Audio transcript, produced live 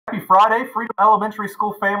Happy Friday, Freedom Elementary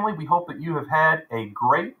School family. We hope that you have had a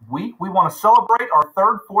great week. We want to celebrate our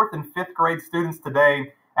third, fourth, and fifth grade students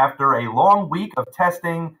today. After a long week of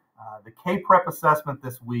testing the K-Prep assessment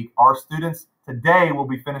this week, our students today will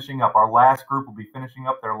be finishing up. Our last group will be finishing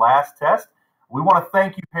up their last test. We want to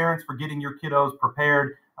thank you, parents, for getting your kiddos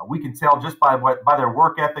prepared. We can tell just by their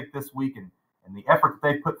work ethic this week and the effort that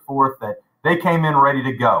they put forth that they came in ready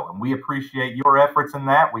to go. And we appreciate your efforts in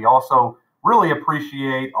that. We also really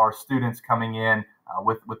appreciate our students coming in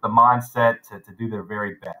with the mindset to do their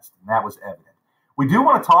very best. And that was evident. We do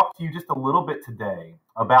want to talk to you just a little bit today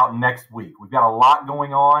about next week. We've got a lot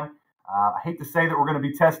going on. I hate to say that we're going to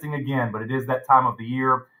be testing again, but it is that time of the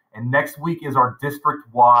year. And next week is our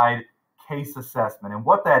district-wide case assessment. And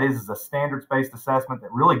what that is a standards-based assessment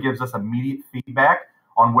that really gives us immediate feedback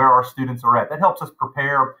on where our students are at. That helps us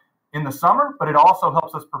prepare in the summer, but it also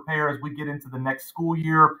helps us prepare as we get into the next school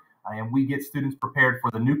year and we get students prepared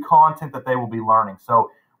for the new content that they will be learning.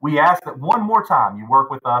 So we ask that one more time you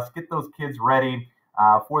work with us, get those kids ready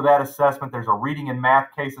for that assessment. There's a reading and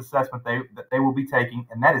math case assessment that they will be taking,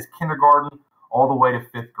 and that is kindergarten all the way to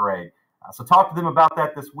fifth grade. So talk to them about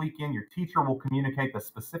that this weekend. Your teacher will communicate the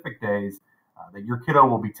specific days that your kiddo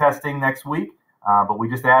will be testing next week, but we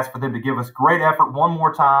just ask for them to give us great effort one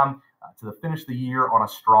more time to finish the year on a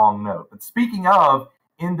strong note. But speaking of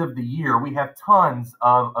end of the year, we have tons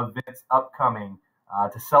of events upcoming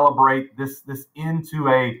to celebrate this into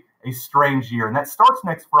a strange year, and that starts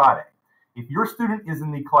next Friday. If your student is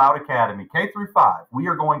in the Cloud Academy, K through 5, we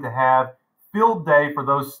are going to have field day for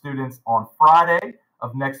those students on Friday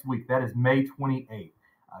of next week. That is May 28th.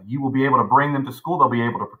 You will be able to bring them to school. They'll be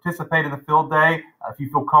able to participate in the field day if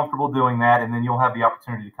you feel comfortable doing that, and then you'll have the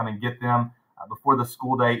opportunity to come and get them before the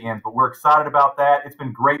school day ends. But we're excited about that. It's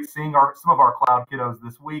been great seeing some of our Cloud kiddos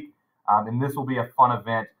this week, and this will be a fun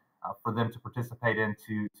event for them to participate in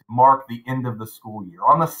to mark the end of the school year.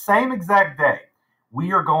 On the same exact day,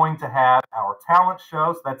 we are going to have our talent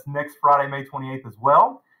show. So that's next Friday, May 28th as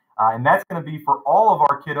well. And that's going to be for all of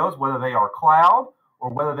our kiddos, whether they are Cloud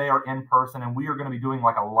or whether they are in person. And we are going to be doing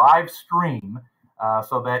like a live stream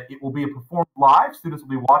so that it will be performed live. Students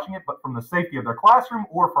will be watching it, but from the safety of their classroom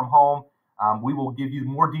or from home. We will give you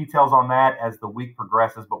more details on that as the week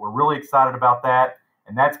progresses, but we're really excited about that.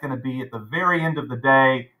 And that's going to be at the very end of the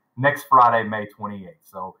day, next Friday, May 28th.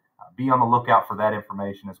 So be on the lookout for that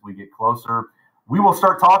information as we get closer. We will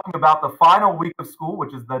start talking about the final week of school,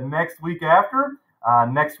 which is the next week after,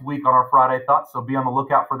 next week on our Friday Thoughts. So be on the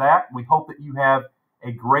lookout for that. We hope that you have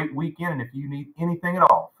a great weekend. And if you need anything at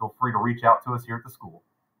all, feel free to reach out to us here at the school.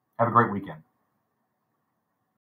 Have a great weekend.